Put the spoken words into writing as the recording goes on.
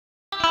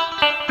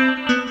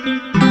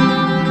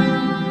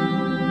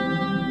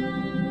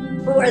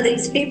Who are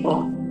these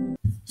people?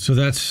 So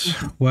that's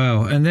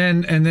wow. And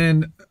then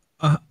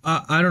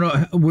I don't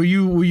know. Were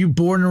you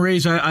born and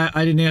raised?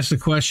 I didn't ask the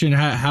question.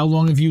 How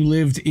long have you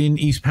lived in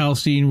East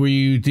Palestine?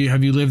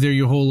 Have you lived there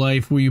your whole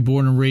life? Were you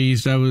born and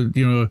raised? I'm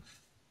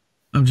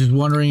just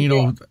wondering.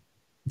 Go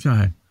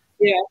ahead.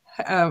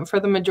 Yeah, for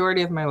the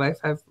majority of my life,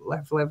 I've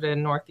lived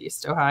in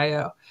Northeast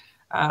Ohio,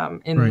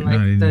 in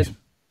the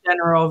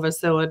general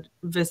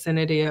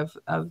vicinity of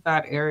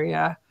that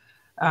area.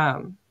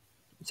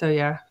 So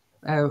yeah,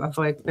 I've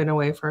been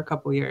away for a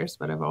couple years,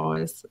 but I've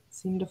always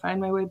seemed to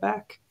find my way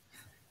back.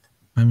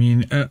 I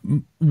mean,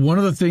 one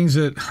of the things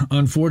that,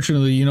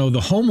 unfortunately, the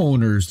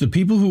homeowners, the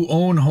people who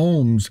own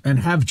homes and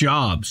have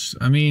jobs,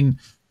 I mean,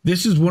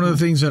 this is one of the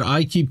things that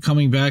I keep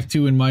coming back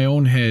to in my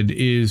own head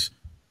is,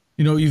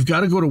 you've got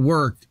to go to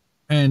work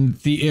and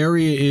the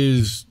area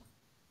is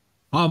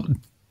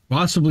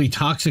possibly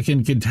toxic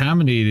and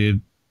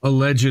contaminated,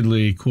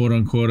 allegedly, quote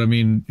unquote. I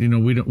mean,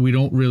 we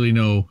don't really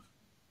know.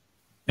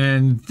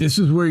 And this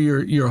is where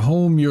your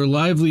home, your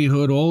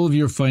livelihood, all of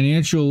your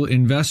financial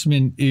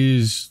investment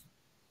is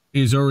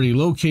already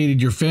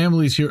located. Your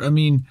family's here. I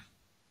mean,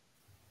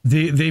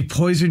 they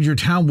poisoned your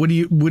town. What do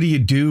you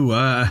do?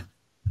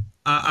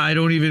 I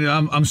don't even.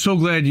 I'm so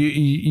glad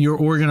you're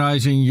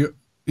organizing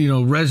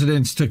your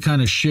residents to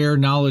kind of share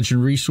knowledge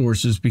and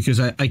resources, because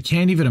I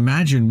can't even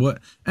imagine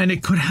and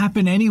it could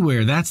happen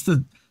anywhere. That's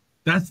the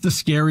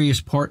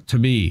scariest part to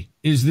me,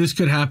 is this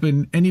could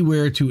happen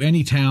anywhere to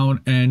any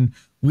town, and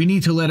we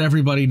need to let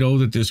everybody know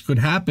that this could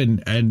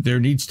happen, and there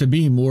needs to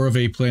be more of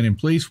a plan in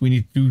place. We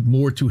need to do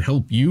more to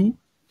help you.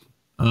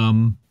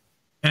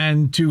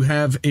 And to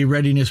have a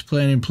readiness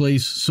plan in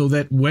place so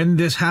that when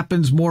this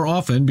happens more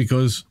often,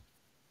 because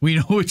we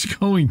know it's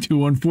going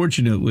to,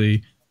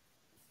 unfortunately,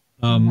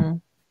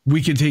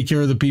 we can take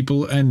care of the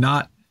people and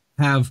not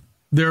have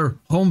their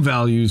home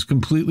values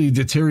completely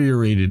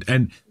deteriorated.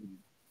 And,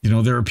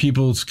 there are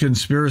people's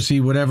conspiracy,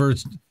 whatever,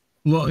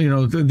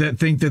 that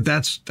think that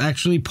that's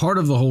actually part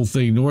of the whole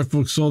thing.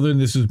 Norfolk Southern,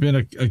 this has been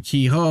a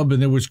key hub,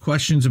 and there was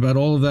questions about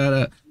all of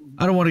that.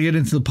 I don't want to get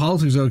into the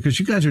politics of it, because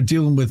you guys are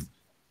dealing with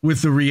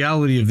the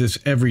reality of this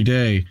every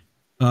day.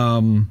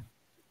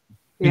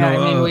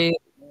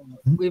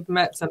 We've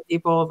met some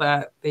people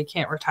that they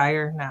can't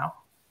retire now.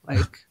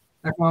 Like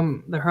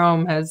their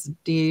home has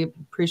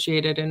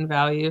depreciated in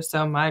value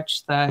so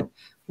much that,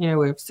 we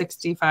have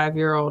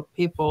 65-year-old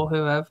people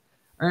who have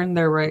earned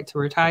their right to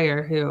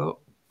retire who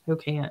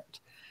can't,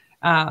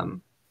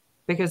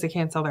 because they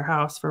can't sell their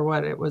house for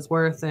what it was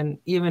worth. And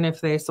even if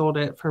they sold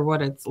it for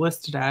what it's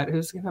listed at,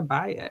 who's going to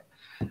buy it?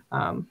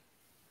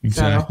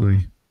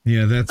 Exactly.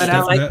 Yeah,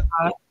 but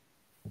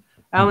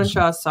Alan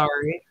Shaw's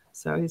sorry,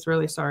 so he's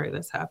really sorry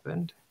this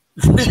happened.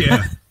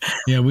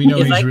 Yeah, we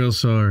know he's real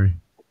sorry.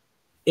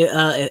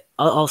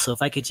 Also,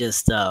 if I could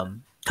just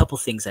couple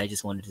things I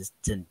just wanted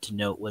to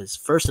note was,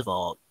 first of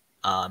all,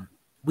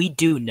 we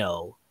do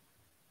know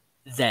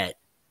that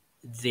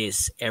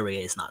this area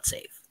is not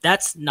safe.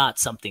 That's not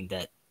something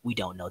that we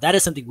don't know. That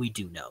is something we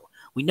do know.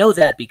 We know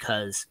that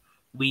because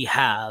we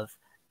have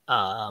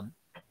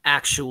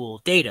actual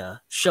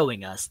data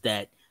showing us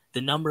that the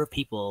number of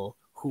people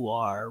who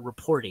are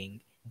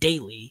reporting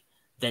daily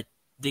that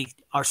they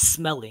are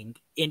smelling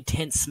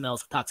intense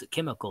smells of toxic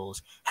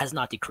chemicals has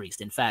not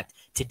decreased. In fact,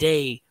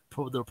 today,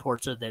 the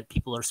reports are that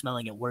people are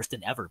smelling it worse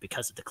than ever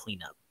because of the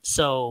cleanup.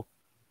 So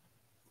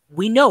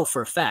we know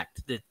for a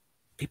fact that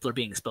people are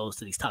being exposed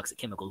to these toxic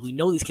chemicals. We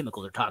know these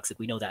chemicals are toxic.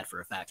 We know that for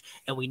a fact.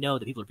 And we know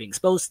that people are being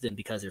exposed to them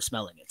because they're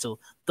smelling it. So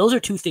those are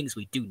two things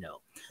we do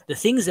know. The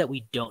things that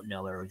we don't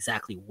know are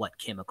exactly what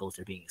chemicals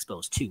they're being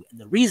exposed to. And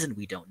the reason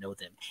we don't know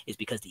them is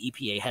because the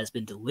EPA has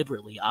been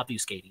deliberately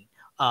obfuscating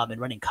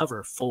and running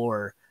cover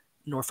for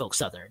Norfolk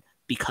Southern,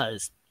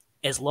 because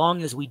as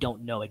long as we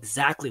don't know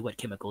exactly what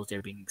chemicals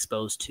they're being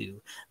exposed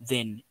to,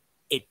 then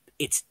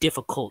it's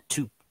difficult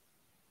to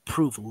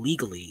prove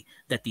legally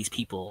that these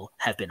people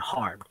have been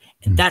harmed.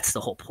 And that's the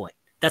whole point.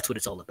 That's what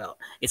it's all about.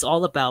 It's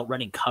all about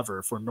running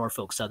cover for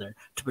Norfolk Southern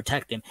to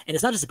protect them. And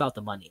it's not just about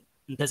the money,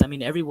 because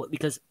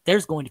because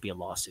there's going to be a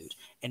lawsuit,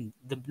 and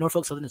the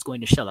Norfolk Southern is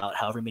going to shell out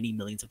however many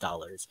millions of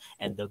dollars,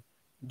 and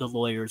the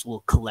lawyers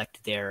will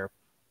collect their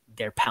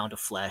pound of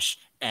flesh,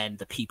 and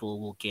the people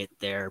will get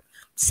their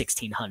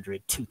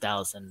 $1,600,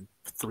 $2,000,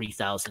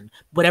 $3,000,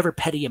 whatever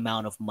petty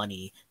amount of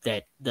money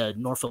that the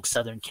Norfolk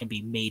Southern can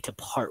be made to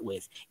part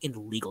with in the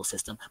legal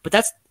system. But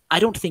I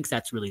don't think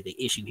that's really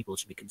the issue people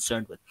should be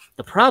concerned with.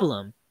 The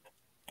problem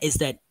is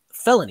that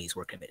felonies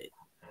were committed.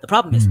 The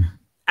problem is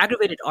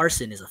aggravated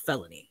arson is a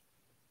felony.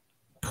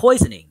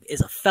 Poisoning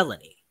is a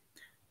felony.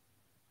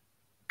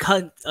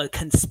 A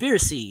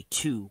conspiracy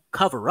to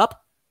cover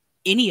up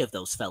any of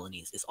those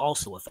felonies is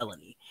also a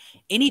felony.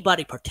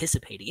 Anybody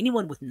participating,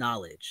 anyone with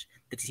knowledge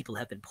that these people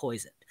have been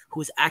poisoned, who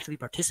is actively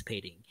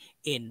participating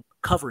in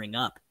covering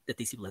up that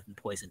these people have been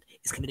poisoned,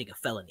 is committing a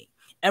felony.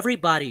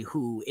 Everybody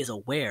who is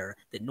aware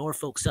that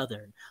Norfolk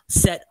Southern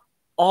set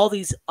all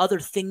these other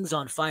things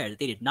on fire that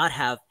they did not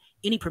have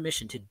any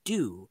permission to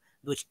do,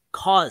 which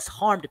caused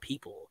harm to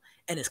people,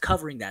 and is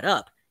covering that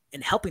up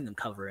and helping them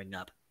covering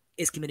up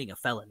is committing a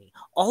felony.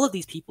 All of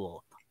these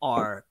people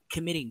are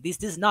committing this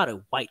is not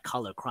a white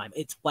collar crime.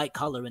 It's white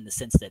collar in the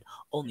sense that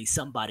only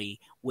somebody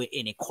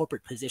in a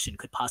corporate position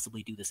could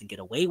possibly do this and get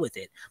away with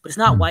it. But it's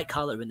not white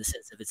collar in the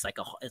sense of it's like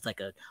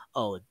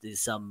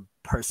there's some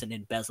person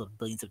embezzled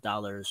billions of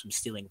dollars from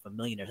stealing from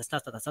millionaires.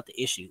 That's not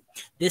the issue.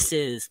 This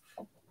is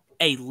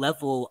a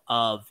level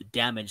of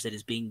damage that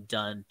is being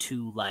done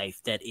to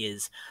life that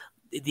is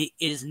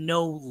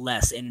no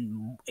less,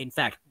 and in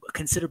fact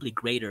considerably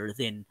greater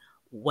than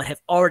what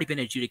have already been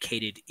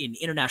adjudicated in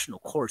international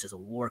courts as a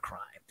war crime.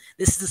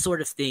 This is the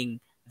sort of thing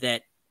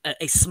that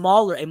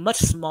a much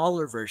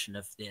smaller version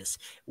of this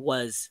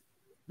was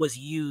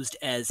used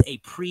as a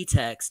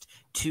pretext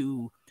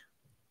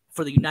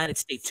for the United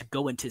States to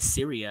go into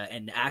Syria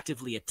and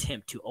actively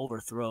attempt to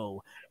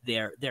overthrow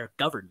their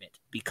government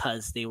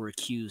because they were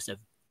accused of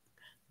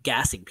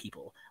gassing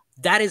people.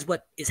 That is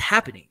what is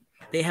happening.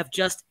 They have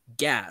just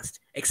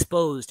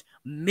exposed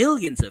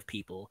millions of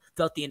people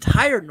throughout the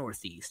entire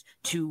Northeast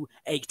to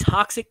a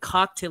toxic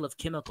cocktail of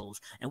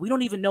chemicals, and we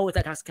don't even know what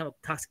that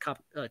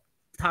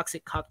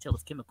toxic cocktail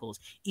of chemicals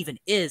even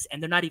is,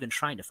 and they're not even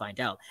trying to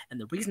find out. And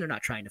the reason they're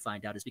not trying to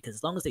find out is because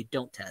as long as they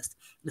don't test,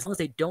 as long as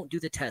they don't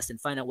do the test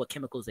and find out what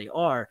chemicals they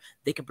are,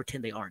 they can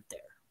pretend they aren't there.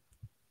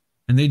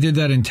 And they did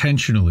that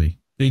intentionally.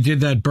 They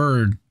did that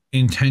bird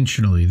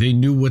intentionally. They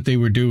knew what they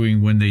were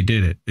doing when they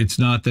did it. It's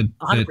not that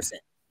 100%.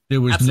 There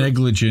was Absolutely.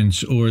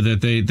 negligence or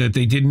that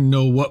they didn't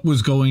know what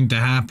was going to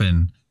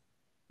happen.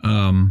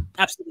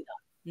 Absolutely not.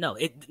 No,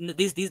 none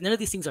of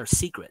these things are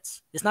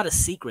secrets. It's not a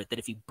secret that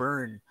if you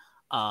burn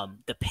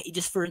the paint,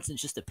 just for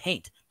instance, just the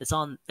paint that's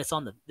on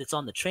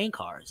the train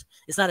cars,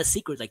 it's not a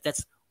secret. Like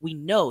we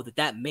know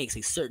that makes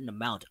a certain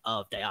amount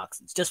of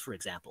dioxins. Just for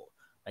example,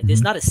 like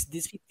there's not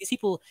these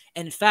people.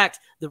 And in fact,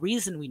 the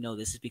reason we know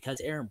this is because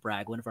Aaron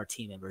Bragg, one of our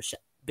team members.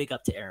 Big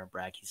up to Aaron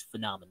Bragg. He's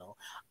phenomenal.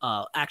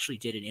 Actually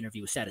did an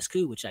interview with Status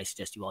Quo, which I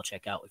suggest you all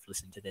check out if you're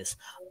listening to this.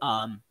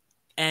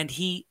 And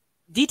he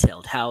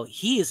detailed how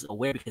he is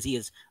aware because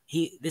this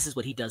is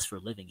what he does for a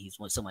living. He's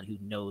someone who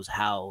knows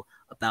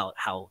about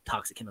how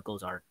toxic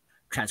chemicals are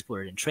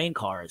transported in train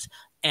cars.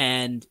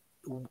 And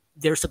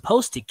they're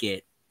supposed to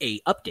get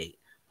a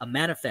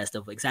manifest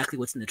of exactly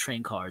what's in the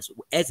train cars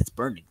as it's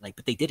burning.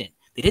 But they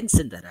didn't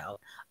send that out.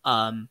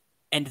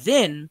 And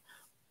then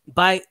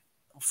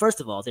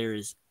first of all,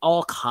 there's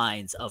all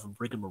kinds of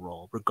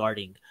rigmarole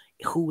regarding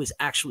who is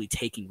actually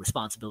taking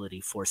responsibility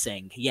for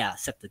saying, yeah,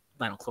 set the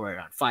vinyl chloride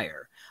on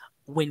fire.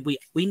 When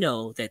we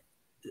know that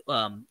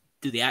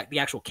through the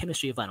actual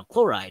chemistry of vinyl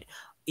chloride,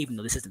 even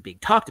though this isn't being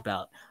talked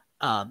about,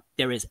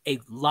 there is a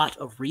lot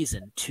of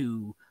reason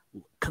to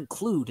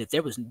conclude that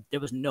there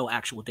was no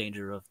actual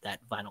danger of that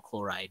vinyl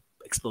chloride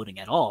exploding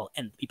at all.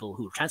 And the people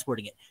who were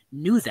transporting it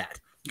knew that.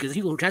 Because the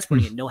people who are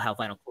transporting it know how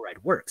vinyl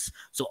chloride works.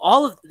 So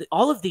all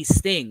of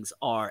these things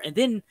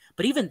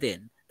but even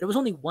then, there was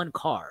only one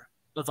car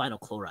of vinyl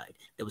chloride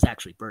that was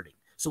actually burning.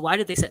 So why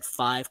did they set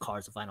 5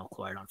 cars of vinyl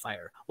chloride on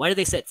fire? Why did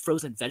they set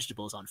frozen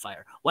vegetables on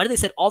fire? Why did they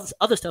set all this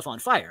other stuff on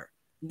fire?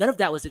 None of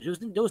that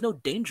there was no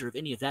danger of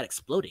any of that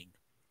exploding.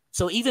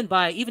 So even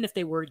if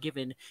they were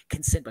given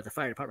consent by the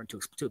fire department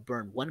to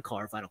burn 1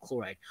 car of vinyl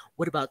chloride,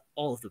 what about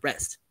all of the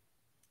rest?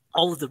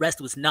 All of the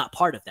rest was not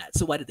part of that.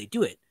 So why did they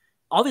do it?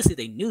 Obviously,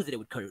 they knew that it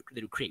would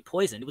create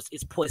poison.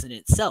 It's poison in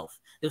itself.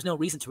 There's no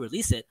reason to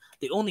release it.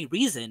 The only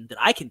reason that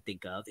I can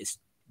think of is,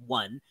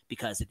 one,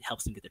 because it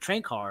helps them get the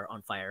train car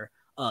on fire,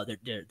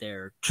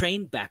 their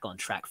train back on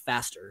track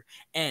faster,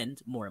 and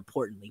more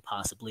importantly,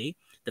 possibly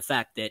the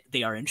fact that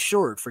they are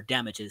insured for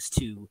damages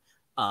to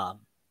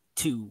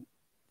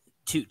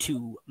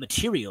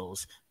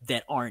materials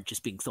that aren't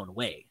just being thrown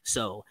away.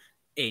 So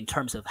in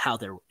terms of how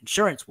their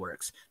insurance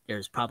works,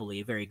 there's probably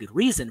a very good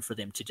reason for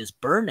them to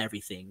just burn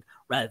everything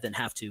rather than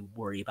have to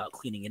worry about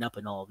cleaning it up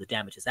and all the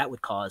damages that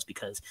would cause,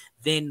 because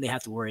then they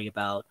have to worry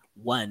about,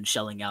 one,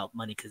 shelling out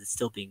money because it's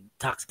still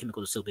toxic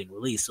chemicals are still being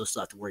released, so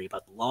still have to worry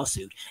about the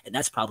lawsuit, and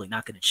that's probably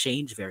not going to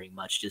change very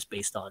much just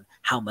based on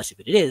how much of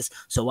it is.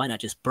 So why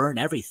not just burn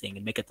everything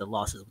and make up the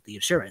losses with the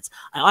insurance?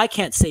 I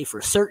can't say for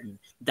certain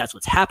that's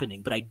what's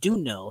happening, but I do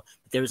know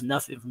that there's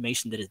enough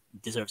information that it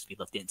deserves to be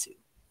looked into.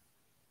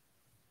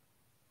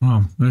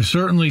 Well, there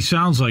certainly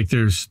sounds like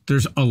there's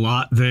a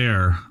lot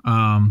there.